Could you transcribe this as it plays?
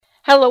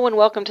Hello and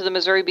welcome to the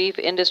Missouri Beef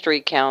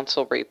Industry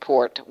Council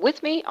Report.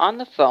 With me on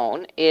the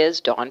phone is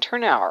Dawn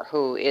Thurnau,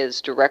 who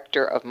is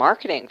Director of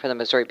Marketing for the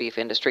Missouri Beef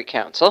Industry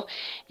Council,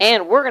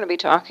 and we're going to be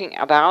talking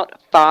about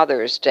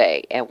Father's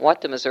Day and what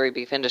the Missouri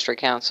Beef Industry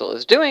Council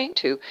is doing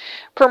to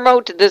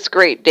promote this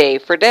great day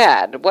for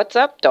Dad. What's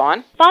up,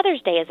 Dawn?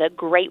 Father's Day is a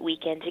great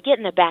weekend to get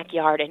in the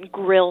backyard and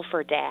grill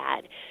for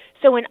Dad.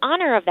 So in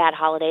honor of that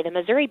holiday, the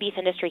Missouri Beef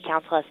Industry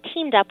Council has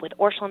teamed up with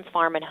Orscheln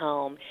Farm and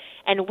Home,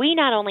 and we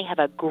not only have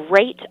a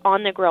great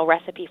on-the-grill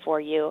recipe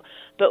for you,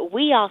 but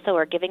we also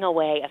are giving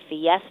away a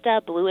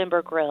Fiesta Blue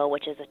Ember grill,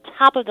 which is a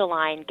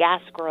top-of-the-line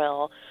gas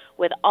grill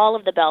with all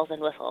of the bells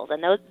and whistles.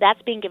 And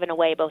that's being given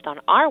away both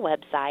on our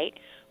website,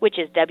 which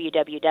is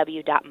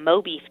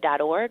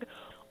www.mobeef.org,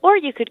 or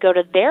you could go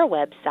to their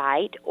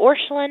website,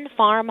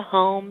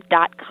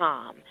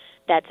 orschelnfarmhome.com.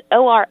 That's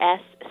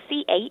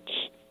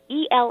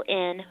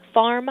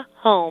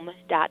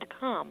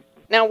ORSCHELN-farmhome.com.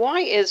 Now, why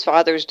is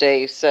Father's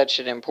Day such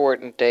an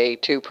important day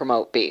to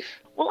promote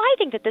beef? Well, I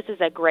think that this is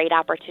a great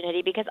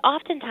opportunity because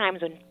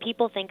oftentimes when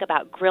people think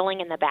about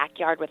grilling in the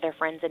backyard with their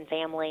friends and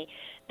family,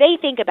 they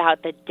think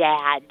about the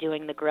dad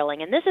doing the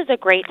grilling. And this is a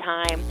great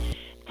time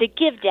to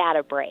give Dad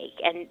a break.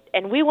 And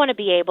we want to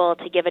be able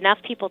to give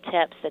enough people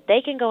tips that they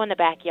can go in the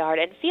backyard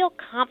and feel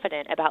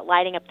confident about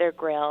lighting up their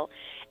grill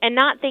and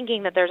not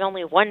thinking that there's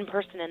only one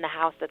person in the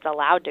house that's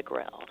allowed to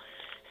grill.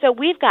 So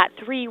we've got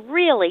 3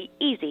 really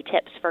easy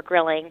tips for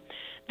grilling.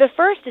 The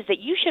first is that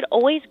you should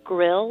always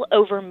grill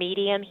over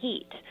medium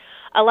heat.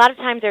 A lot of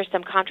times there's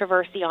some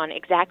controversy on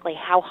exactly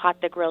how hot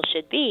the grill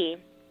should be.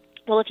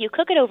 Well, if you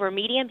cook it over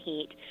medium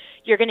heat,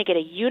 you're going to get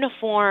a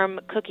uniform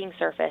cooking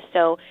surface.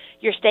 So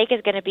your steak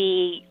is going to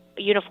be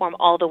uniform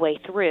all the way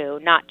through,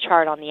 not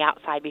charred on the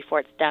outside before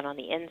it's done on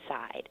the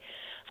inside.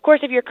 Of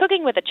course, if you're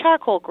cooking with a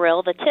charcoal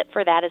grill, the tip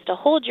for that is to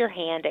hold your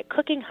hand at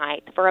cooking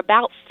height for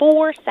about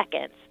 4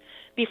 seconds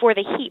before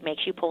the heat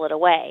makes you pull it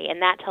away,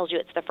 and that tells you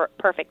it's the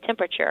perfect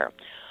temperature.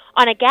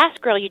 On a gas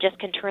grill, you just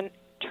can turn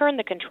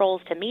the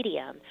controls to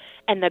medium,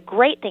 and the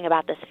great thing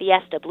about this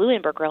Fiesta Blue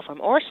Ember grill from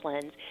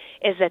Orscheln's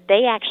is that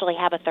they actually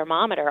have a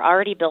thermometer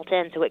already built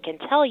in, so it can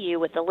tell you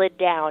with the lid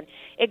down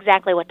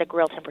exactly what the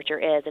grill temperature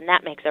is, and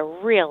that makes a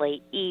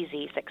really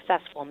easy,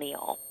 successful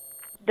meal.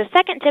 The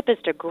second tip is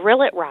to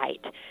grill it right.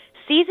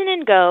 Season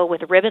and go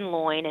with rib and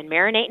loin and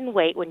marinate and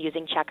wait when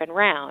using chuck and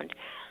round.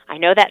 I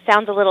know that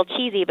sounds a little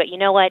cheesy, but you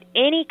know what?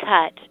 Any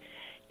cut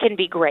can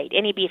be great.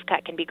 Any beef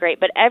cut can be great,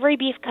 but every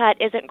beef cut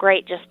isn't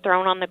great just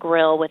thrown on the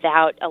grill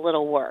without a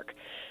little work.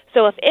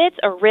 So if it's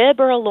a rib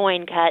or a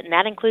loin cut, and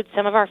that includes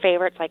some of our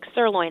favorites like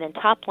sirloin, and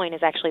top loin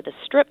is actually the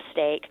strip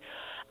steak,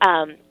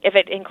 if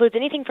it includes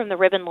anything from the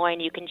rib and loin,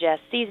 you can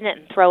just season it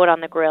and throw it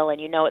on the grill, and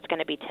you know it's going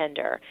to be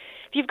tender.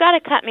 If you've got a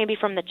cut maybe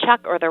from the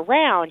chuck or the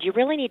round, you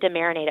really need to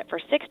marinate it for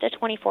 6 to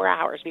 24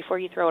 hours before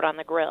you throw it on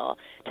the grill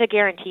to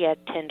guarantee a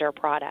tender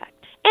product.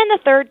 And the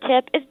third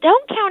tip is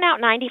don't count out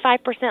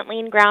 95%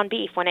 lean ground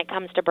beef when it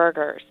comes to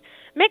burgers.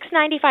 Mix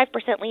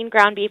 95% lean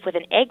ground beef with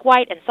an egg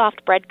white and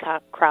soft bread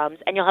crumbs,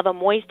 and you'll have a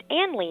moist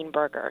and lean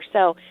burger.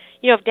 So,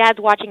 if Dad's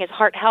watching his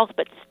heart health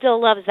but still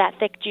loves that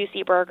thick,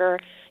 juicy burger,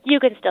 you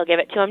can still give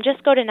it to him.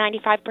 Just go to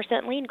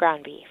 95% lean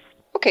ground beef.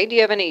 Okay, do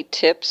you have any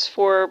tips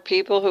for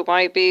people who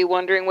might be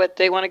wondering what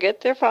they want to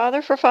get their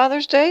father for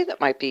Father's Day that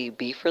might be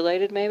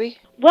beef-related maybe?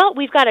 Well,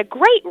 we've got a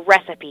great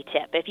recipe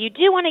tip. If you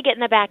do want to get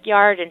in the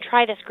backyard and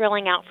try this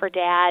grilling out for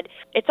Dad,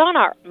 it's on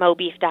our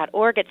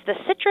mobeef.org. It's the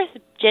citrus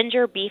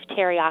ginger beef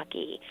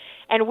teriyaki.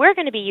 And we're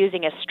going to be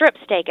using a strip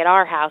steak at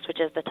our house, which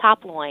is the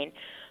top loin.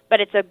 But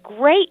it's a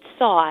great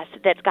sauce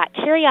that's got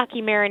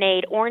teriyaki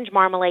marinade, orange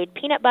marmalade,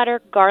 peanut butter,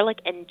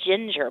 garlic, and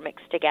ginger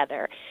mixed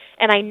together.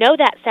 And I know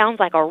that sounds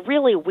like a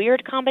really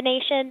weird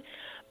combination,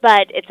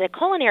 but it's a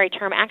culinary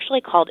term actually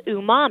called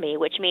umami,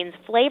 which means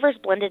flavors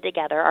blended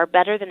together are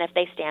better than if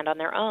they stand on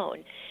their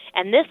own.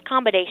 And this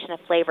combination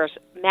of flavors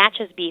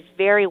matches beef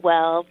very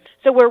well,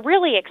 so we're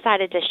really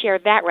excited to share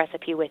that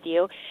recipe with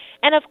you.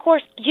 And, of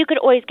course, you could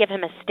always give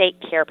him a steak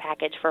care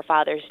package for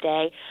Father's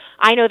Day.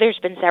 I know there's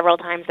been several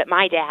times that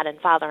my dad and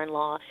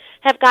father-in-law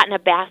have gotten a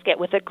basket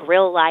with a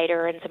grill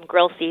lighter and some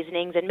grill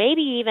seasonings and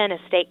maybe even a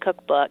steak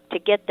cookbook to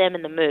get them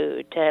in the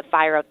mood to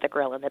fire up the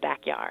grill in the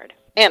backyard.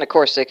 And, of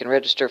course, they can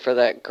register for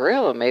that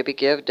grill and maybe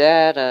give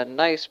Dad a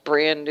nice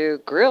brand-new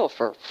grill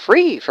for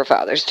free for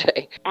Father's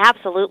Day.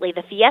 Absolutely.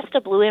 The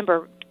Fiesta Blue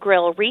Ember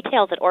grill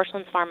retails at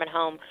Orscheln Farm and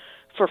Home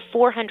for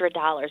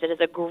 $400. It is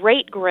a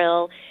great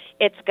grill.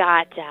 It's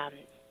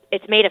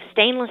made of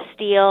stainless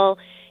steel.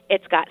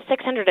 It's got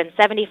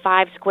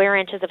 675 square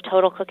inches of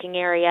total cooking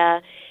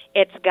area.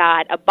 It's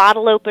got a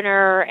bottle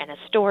opener and a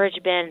storage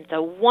bin. It's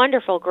a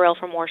wonderful grill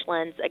from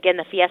Orscheln's, again,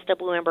 the Fiesta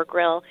Blue Ember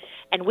grill.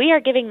 And we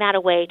are giving that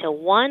away to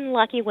one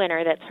lucky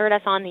winner that's heard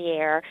us on the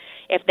air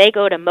if they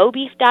go to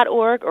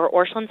mobeef.org or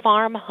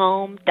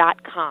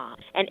orschelnfarmhome.com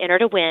and enter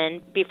to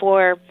win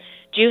before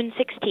June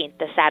 16th,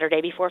 the Saturday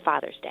before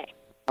Father's Day.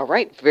 All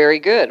right, very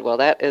good. Well,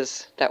 that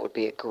would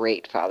be a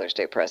great Father's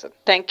Day present.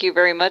 Thank you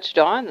very much,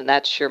 Dawn, and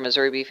that's your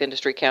Missouri Beef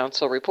Industry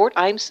Council report.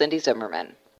 I'm Cindy Zimmerman.